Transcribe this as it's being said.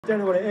Don't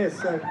know what it is,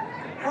 so...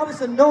 Oh, it's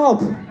a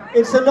knob!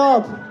 It's a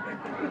knob!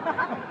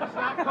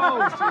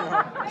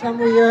 Can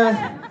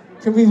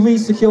we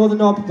re-secure the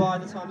knob by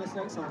the time this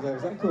next song's over?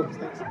 Is that cool?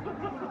 Thanks.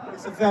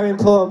 It's a very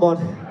important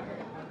one.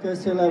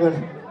 Goes to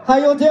 11. How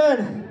you all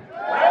doing?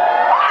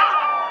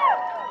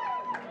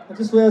 I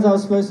just realised I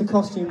was supposed to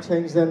costume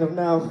change then. I've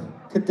now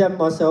condemned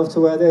myself to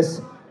wear this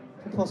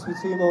for possibly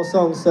 2 more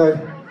songs, so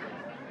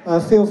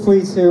feel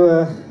free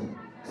to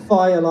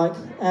fire like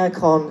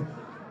aircon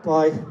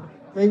by...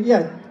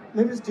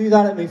 Maybe just do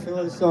that at me for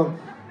another song.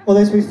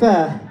 Although to be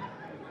fair,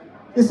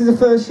 this is the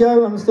first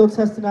show and I'm still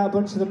testing out a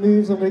bunch of the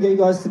moves I'm going to get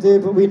you guys to do,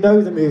 but we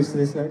know the moves to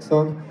this next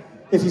song,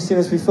 if you've seen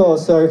us before,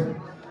 so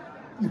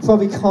you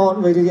probably can't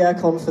really do the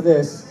aircon for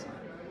this.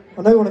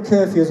 I know we're on a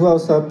curfew as well,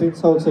 so I'm being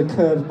told to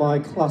curb my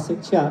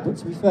classic chat, but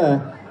to be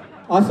fair,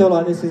 I feel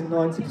like this is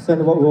 90%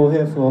 of what we're all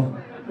here for.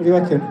 What do you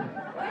reckon?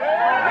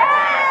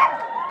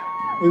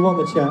 We want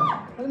the chat.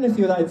 I don't know if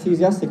you're that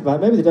enthusiastic about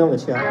it, maybe they don't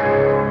want the chat.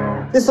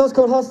 This song's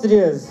called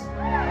Hostages.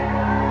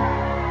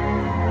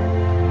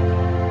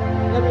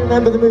 Let me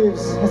remember the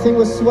moves. I think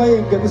we're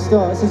swaying at the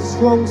start. It's a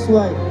strong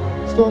sway.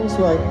 Strong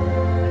sway.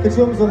 The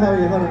drums will help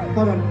you.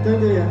 Hold on. Don't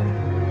do it yet.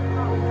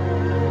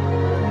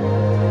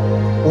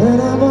 When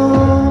I'm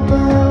all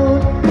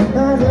bound,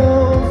 I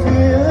don't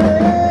feel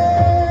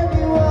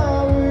any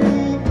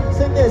worry.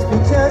 Sing this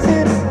because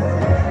it's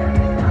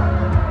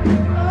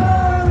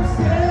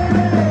unsafe.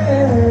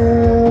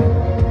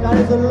 That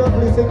is a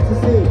lovely thing to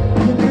see.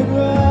 You can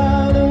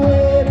run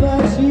away,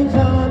 but you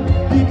can't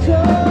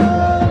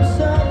become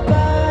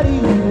somebody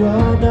you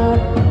are not.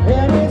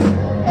 And it's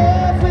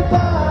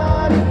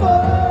everybody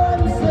for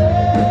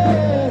themselves.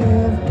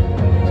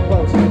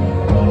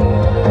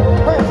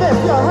 Wait, this,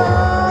 your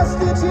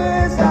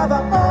hostages of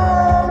our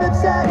own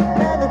attack.